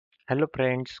Hello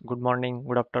friends, good morning,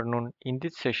 good afternoon. In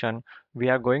this session, we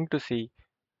are going to see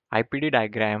IPD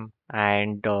diagram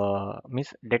and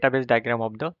means database diagram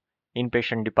of the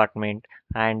inpatient department.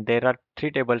 And there are three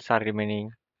tables are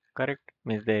remaining, correct?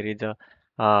 Means there is a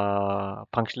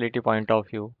functionality point of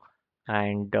view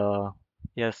and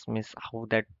yes, means how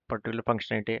that particular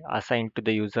functionality assigned to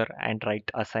the user and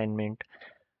right assignment.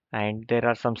 And there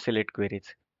are some select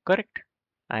queries, correct?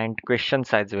 And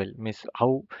questions as well, means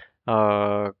how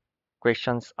uh,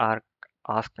 questions are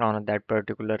asked on that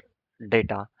particular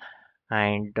data.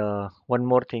 And one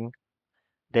more thing,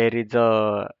 there is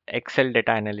a Excel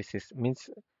data analysis, means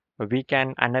we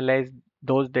can analyze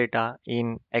those data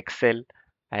in Excel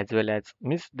as well as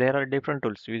means there are different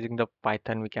tools using the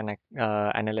Python we can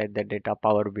analyze the data,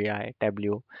 Power BI,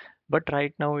 Tableau. But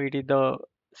right now it is the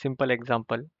simple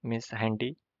example, means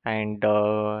handy, and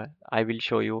I will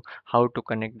show you how to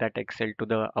connect that Excel to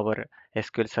the our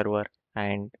SQL server,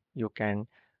 and you can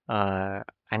uh,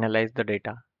 analyze the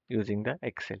data using the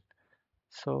Excel.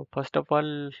 So first of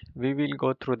all, we will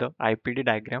go through the IPD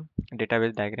diagram,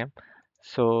 database diagram.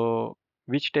 So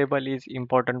which table is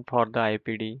important for the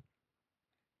IPD?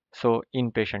 So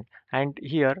inpatient. And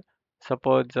here,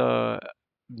 suppose,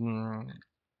 mm,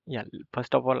 yeah,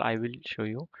 first of all, I will show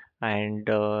you. And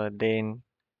then,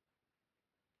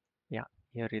 yeah,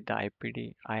 here is the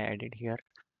IPD I added here.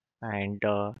 And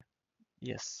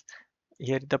yes,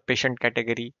 here is the patient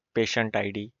category, patient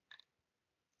ID,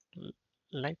 l-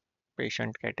 like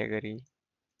patient category,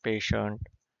 patient,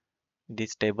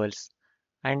 these tables.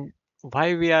 And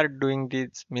why we are doing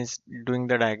this means doing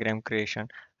the diagram creation.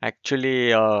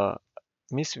 Actually,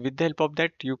 means with the help of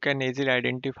that you can easily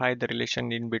identify the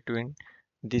relation in between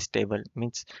this table.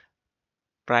 Means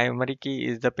primary key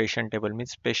is the patient table.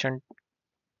 Means patient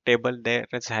table there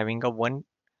is having a one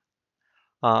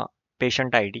uh,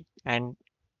 patient ID and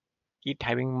it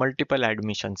having multiple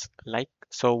admissions, like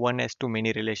so one has to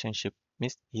many relationship,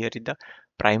 means here is the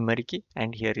primary key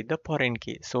and here is the foreign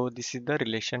key, so this is the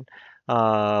relation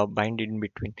bind in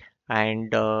between.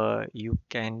 And you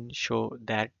can show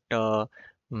that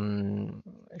mm,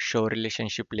 show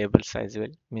relationship labels as well,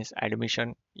 means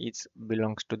admission is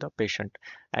belongs to the patient,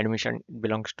 admission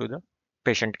belongs to the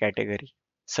patient category,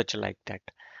 such like that.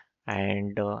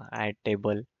 And add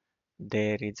table,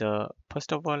 there is a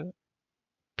first of all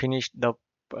finish the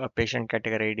patient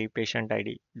category ID, patient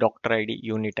ID, doctor ID,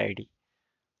 unit ID,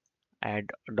 add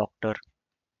doctor,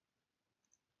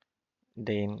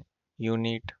 then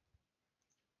unit,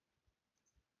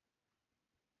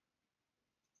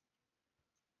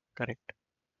 correct,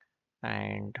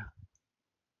 and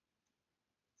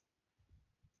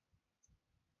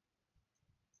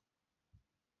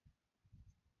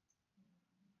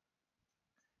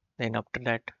then after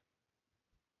that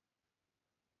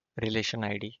relation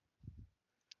ID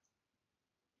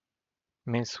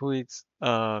means who is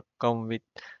come with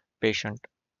patient,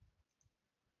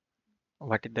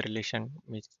 what is the relation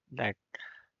with that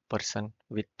person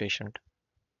with patient,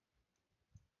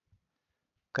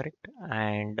 correct.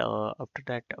 And after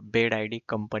that bed ID,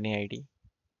 company ID,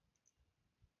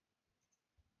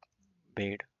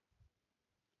 bed,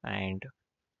 and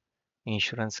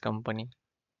insurance company,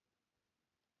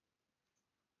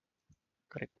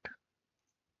 correct.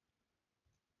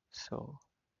 So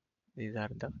these are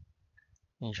the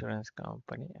insurance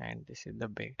company and this is the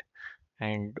bed.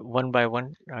 And one by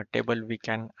one table we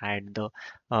can add the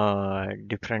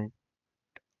different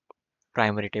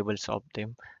primary tables of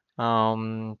them.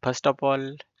 First of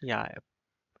all, yeah,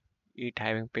 it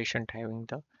having patient having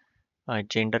the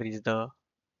gender is the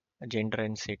gender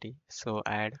and city, so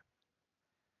add.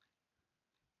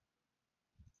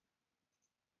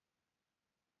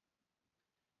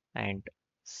 And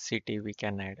city we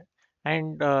can add.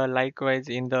 And likewise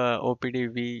in the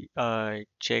OPD we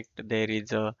checked there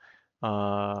is a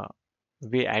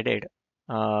we added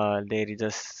there is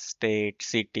a state,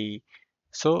 city,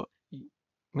 so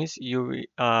means you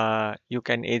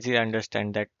can easily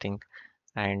understand that thing.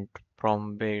 And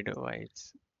from bed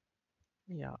wise,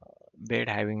 yeah, bed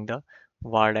having the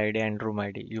ward ID and room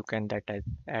ID, you can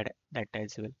add that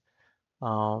as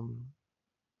well.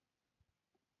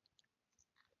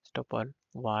 First of all,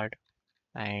 ward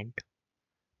and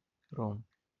room.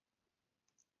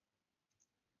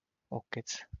 Okay,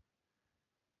 let's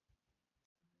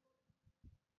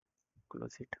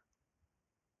close it.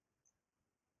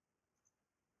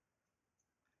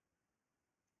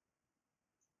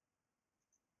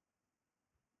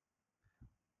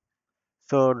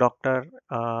 So doctor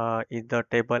is the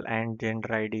table and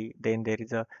gender ID. Then there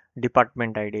is a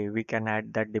department ID. We can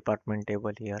add that department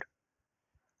table here.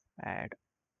 Add,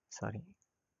 sorry,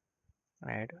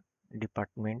 add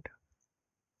department.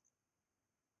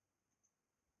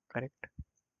 correct?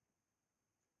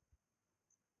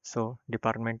 So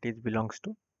department is belongs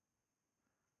to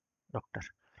doctor.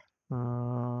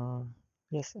 Uh,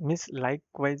 yes, miss.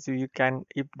 Likewise, you can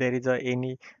if there is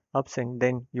any absent,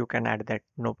 then you can add that,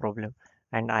 no problem.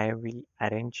 And I will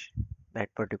arrange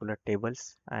that particular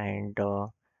tables and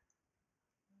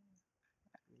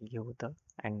give the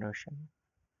annotation.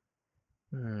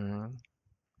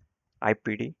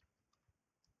 IPD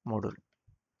module,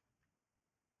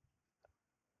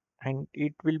 and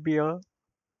it will be a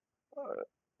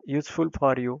useful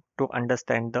for you to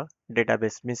understand the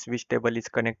database, means which table is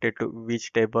connected to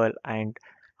which table and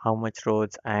how much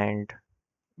rows, and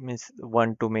means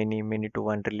one to many, many to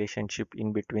one relationship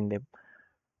in between them.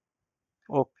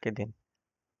 Okay, then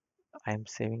I am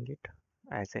saving it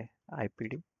as a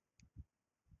IPD.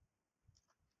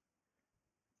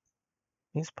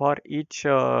 Means for each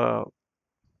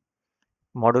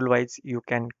module wise, you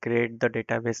can create the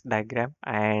database diagram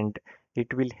and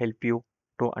it will help you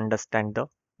to understand the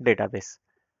database.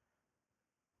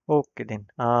 Okay, then.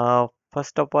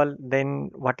 First of all, then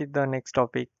what is the next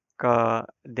topic?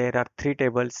 There are three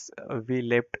tables we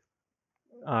left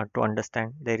to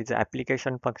understand. There is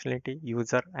application functionality,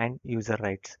 user, and user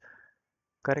rights.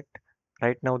 Correct?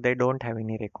 Right now, they don't have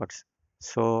any records.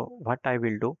 So, what I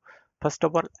will do, first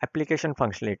of all, application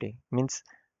functionality means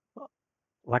uh,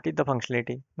 what is the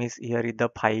functionality? Means here is the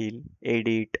file,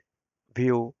 edit,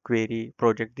 view, query,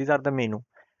 project. These are the menu.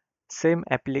 Same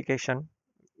application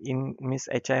in Miss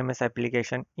HIMS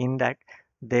application, in that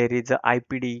there is a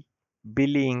IPD,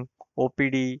 billing,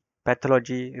 OPD,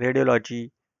 pathology,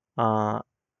 radiology, uh,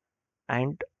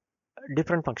 and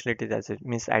different functionalities as it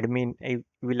means admin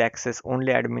will access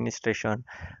only administration,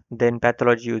 then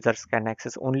pathology users can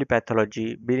access only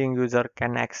pathology, billing user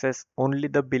can access only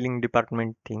the billing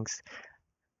department things,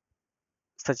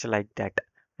 such like that.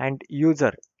 And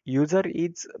user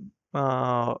is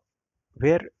uh,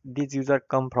 where these user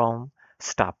come from,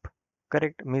 staff,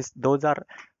 correct, means those are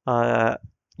uh,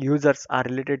 users are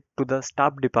related to the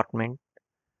staff department,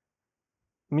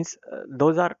 means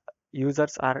those are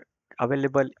users are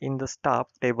available in the staff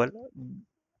table,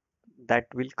 that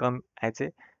will come as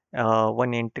a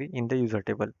one entry in the user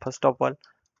table. First of all,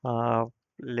 uh,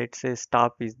 let's say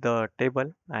staff is the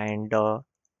table, and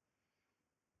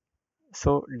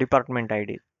so department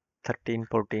ID 13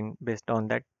 14, based on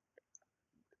that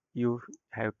you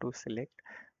have to select.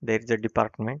 There is a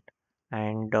department,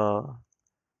 and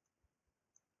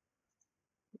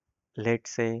let's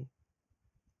say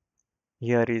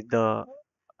here is the,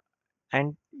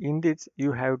 and in this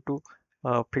you have to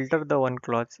filter the one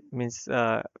clause, means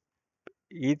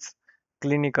each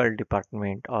clinical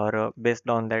department, or based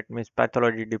on that means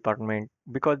pathology department,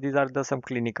 because these are the some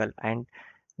clinical, and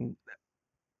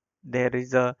there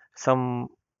is a some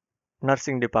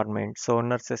nursing department, so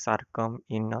nurses are come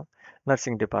in a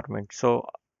nursing department. So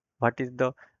what is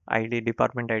the ID,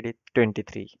 department ID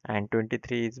 23, and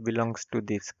 23 is belongs to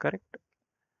this, correct,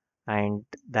 and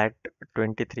that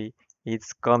 23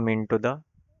 is come into the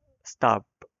staff,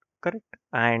 correct,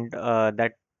 and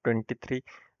that 23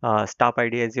 staff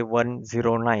ID is a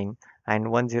 109, and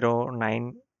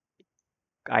 109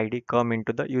 ID come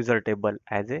into the user table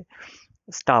as a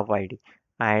staff ID,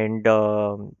 and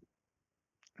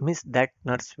means that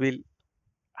nurse will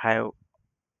have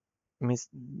means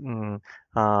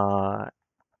uh,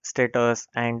 status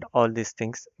and all these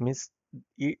things, means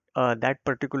that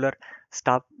particular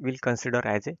staff will consider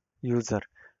as a user.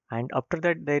 And after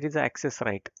that there is a access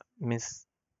right, means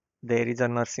there is a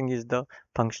nursing is the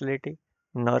functionality,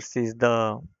 nurse is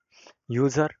the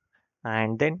user,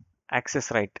 and then access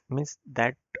right means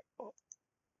that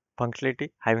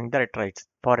functionality having the rights.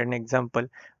 For an example,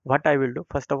 what I will do,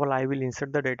 first of all I will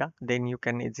insert the data, then you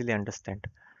can easily understand.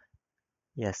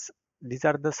 Yes, these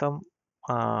are the some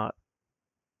uh,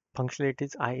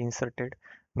 functionalities I inserted,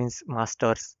 means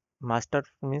masters. Master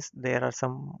means there are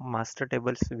some master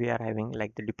tables we are having,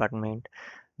 like the department,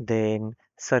 then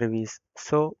service.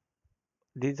 So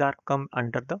these are come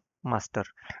under the master,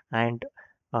 and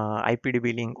IPD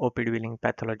billing, OPD billing,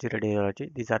 pathology,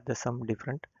 radiology. These are the some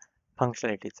different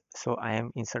functionalities. So I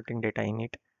am inserting data in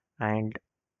it, and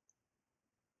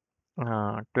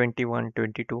 21,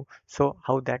 22. So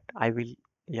how that I will,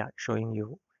 yeah, showing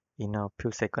you in a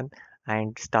few seconds.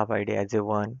 And staff ID as a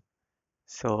one.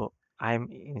 So I'm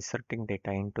inserting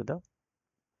data into the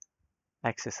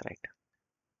access right.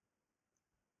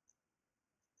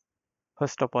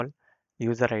 First of all,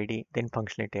 user ID, then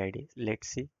functionality ID. Let's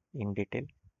see in detail.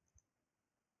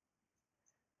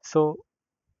 So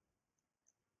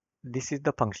this is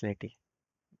the functionality,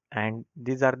 and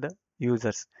these are the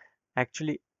users.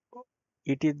 Actually,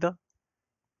 it is the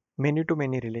many to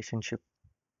many relationship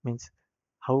means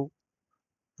how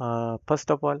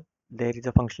first of all there is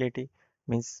a functionality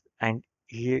means and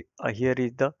here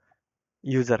is the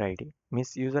user id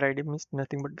means user id means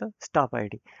nothing but the staff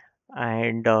id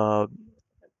and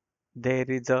there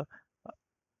is a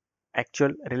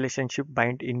actual relationship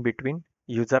bind in between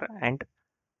user and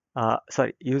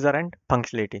user and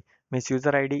functionality means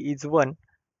user id is one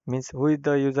means who is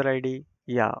the user id,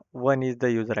 yeah, one is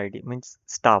the user id means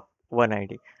staff one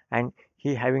id and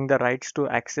he having the rights to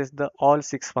access the all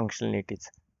six functionalities,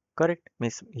 correct,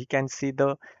 means he can see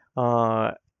the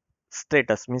uh,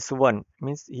 status means one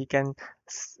means he can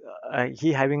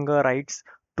he having a rights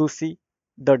to see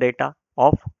the data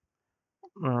of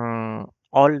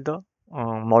all the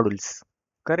modules,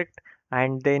 correct,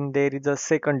 and then there is a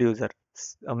second user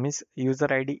means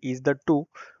user id is the two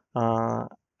uh,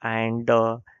 and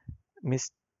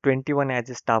miss 21 as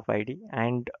a staff id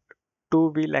and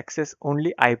 2 will access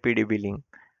only IPD billing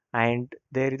and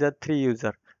there is a 3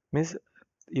 user means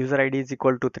user id is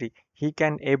equal to 3 he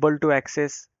can able to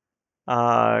access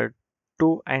uh,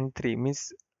 2 and 3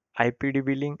 means IPD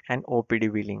billing and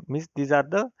OPD billing means these are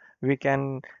the we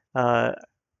can uh,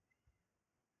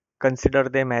 consider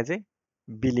them as a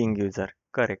billing user,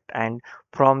 correct, and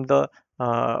from the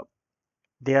uh,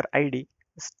 their id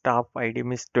staff id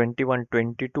means 21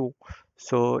 22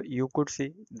 so you could see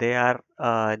they are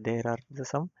there are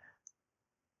some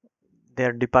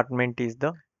their department is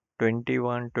the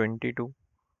 21 22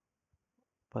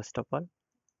 first of all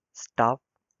staff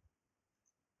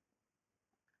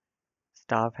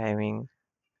staff having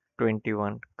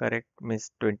 21 correct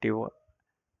means 21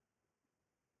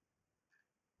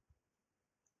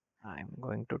 I'm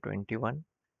going to 21,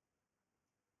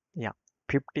 yeah,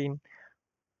 15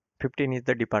 15 is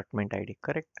the department id,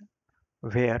 correct,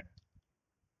 where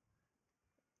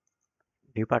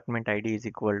department id is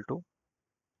equal to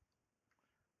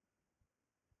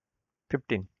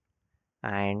 15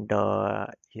 and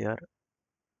here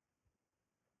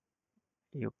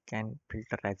you can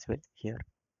filter as well here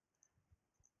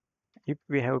if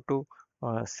we have to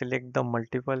select the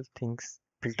multiple things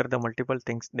filter the multiple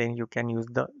things then you can use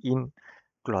the in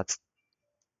clause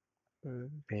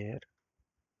where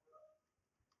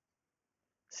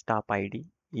staff id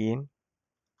in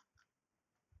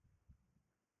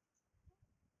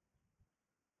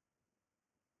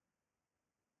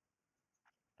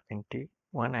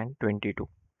 21 and 22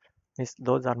 means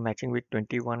those are matching with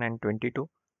 21 and 22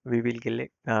 we will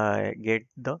get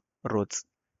the rows,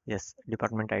 yes,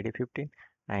 department id 15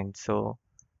 and so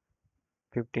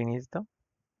 15 is the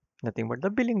nothing but the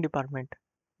billing department,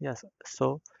 yes,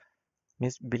 so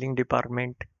means billing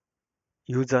department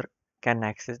user can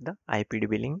access the IPD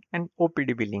billing and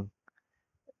OPD billing.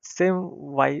 Same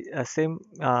same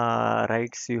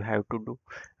rights you have to do.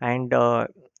 And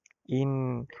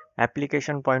in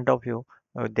application point of view,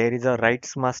 there is a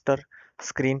rights master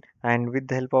screen, and with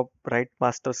the help of right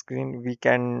master screen, we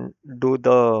can do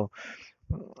the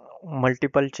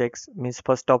multiple checks. Means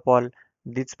first of all,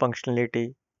 this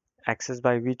functionality accessed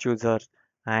by which user,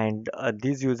 and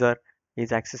this user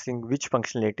is accessing which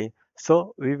functionality.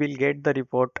 So we will get the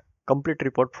report, complete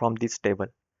report from this table.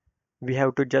 We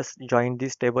have to just join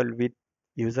this table with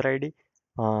user id,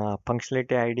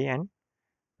 functionality id and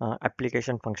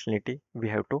application functionality we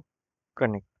have to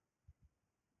connect.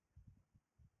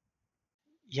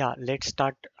 Yeah, let's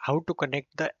start how to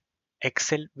connect the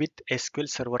Excel with SQL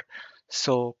Server.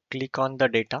 So click on the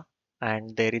data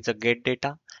and there is a get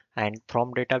data and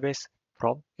from database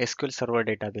from SQL Server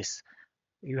database.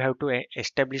 You have to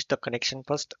establish the connection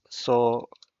first. So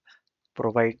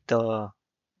provide the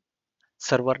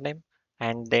server name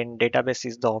and then database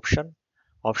is the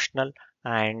optional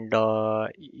and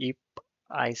if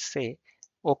I say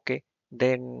okay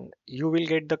then you will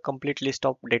get the complete list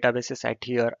of databases at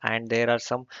here and there are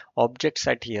some objects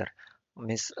at here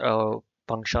means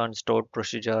function stored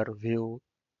procedure view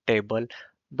table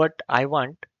but I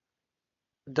want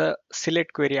the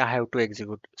select query I have to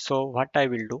execute so what I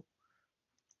will do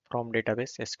from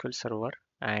database SQL server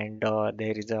and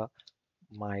there is a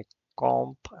my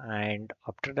comp and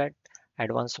after that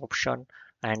advanced option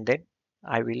and then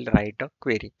I will write a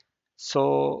query.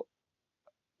 So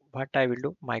what I will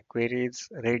do, my query is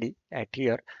ready at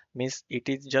here means it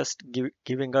is just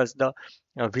giving us the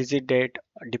visit date,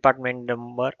 department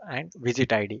number and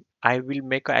visit ID. I will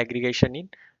make a aggregation in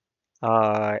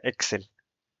Excel,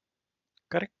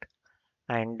 correct?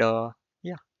 And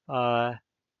yeah,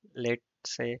 let's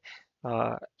say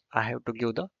uh, I have to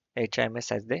give the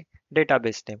HIMS as the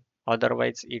database name.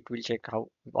 Otherwise, it will check how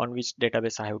on which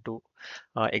database I have to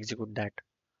execute that.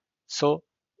 So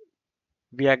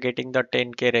we are getting the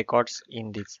 10K records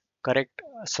in this, correct?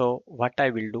 So what I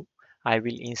will do, I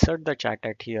will insert the chart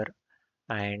at here,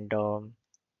 and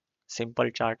simple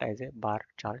chart as a bar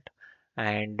chart,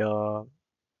 and or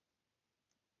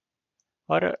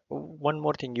one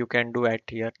more thing you can do at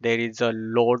here, there is a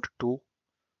load to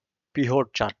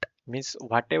pivot chart, means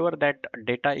whatever that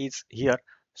data is here,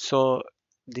 so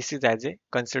this is as a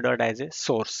considered as a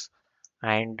source,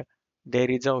 and there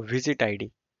is a visit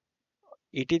id,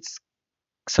 it is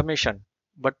summation,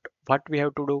 but what we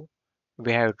have to do,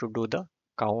 we have to do the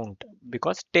count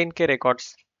because 10K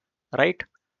records, right?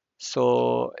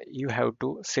 So you have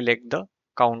to select the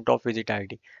count of visit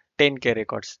id, 10K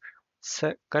records,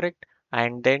 correct?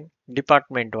 And then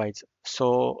department wise,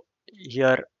 so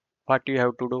here what you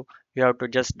have to do, you have to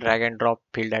just drag and drop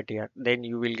field at here, then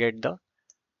you will get the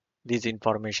this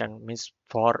information, means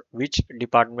for which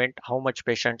department how much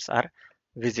patients are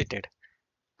visited,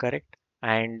 correct?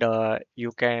 And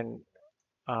you can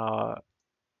uh,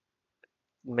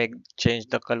 make change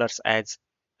the colors as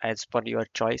per your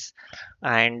choice.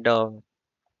 And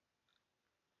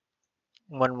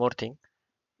one more thing,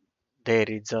 there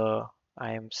is a,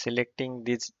 I am selecting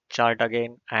this chart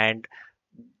again, and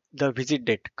the visit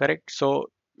date, correct?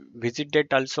 So visit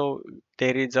date also,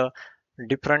 there is a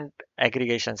different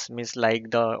aggregations, means like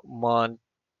the month,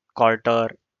 quarter,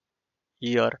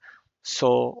 year.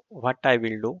 So what I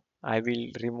will do, I will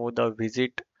remove the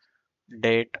visit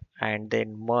date, and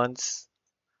then months,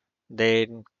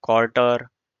 then quarter,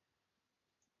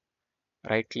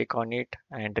 right click on it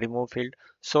and remove field,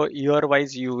 so year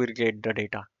wise you will get the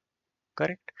data,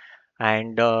 correct?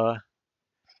 And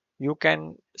you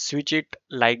can switch it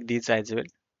like this as well,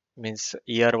 means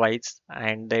year wise,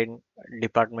 and then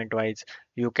department wise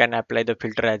you can apply the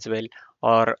filter as well,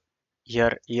 or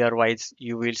year wise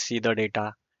you will see the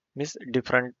data, means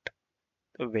different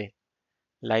way,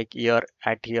 like year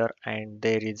at here, and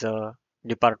there is a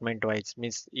department wise,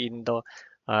 means in the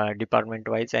department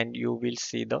wise, and you will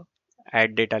see the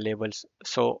add data labels.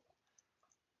 So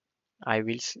I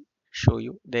will show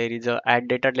you, there is a add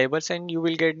data labels, and you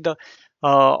will get the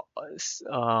uh, s-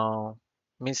 uh,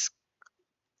 means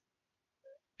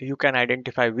you can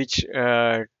identify which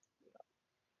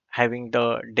having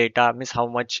the data, means how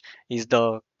much is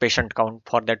the patient count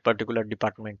for that particular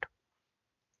department.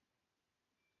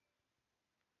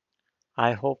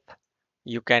 I hope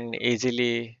you can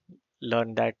easily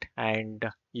learn that, and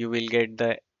you will get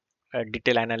the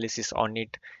detail analysis on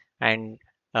it. And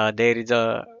there is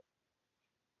a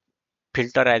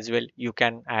filter as well you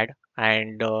can add,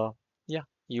 and yeah,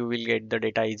 you will get the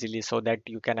data easily so that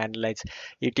you can analyze.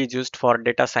 It is used for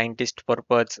data scientist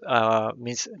purpose,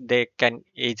 means they can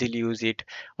easily use it,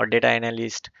 or data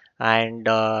analyst. And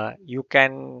you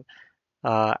can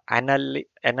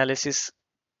analysis,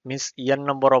 means n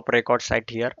number of records at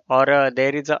here, or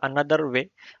there is another way,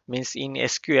 means in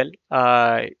sql,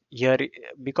 here,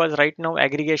 because right now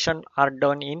aggregation are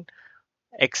done in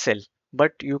excel,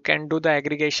 but you can do the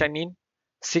aggregation in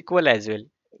sql as well.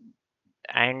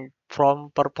 And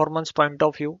from performance point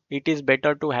of view, it is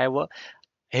better to have a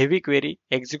heavy query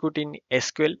execute in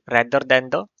sql rather than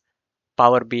the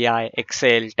power bi,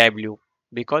 excel, tableau,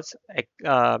 because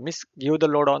means give the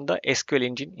load on the sql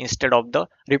engine instead of the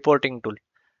reporting tool,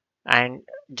 and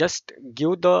just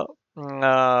give the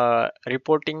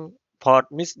reporting for,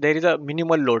 means there is a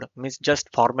minimal load, means just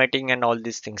formatting and all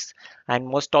these things, and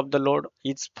most of the load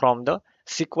is from the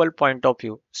sql point of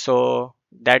view, so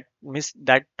that means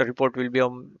that report will be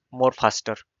more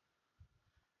faster.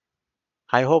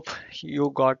 I hope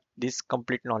you got this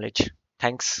complete knowledge.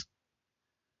 Thanks.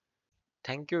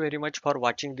 Thank you very much for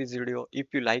watching this video. If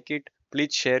you like it,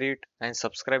 please share it and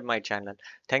subscribe my channel.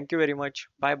 Thank you very much.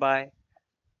 Bye bye.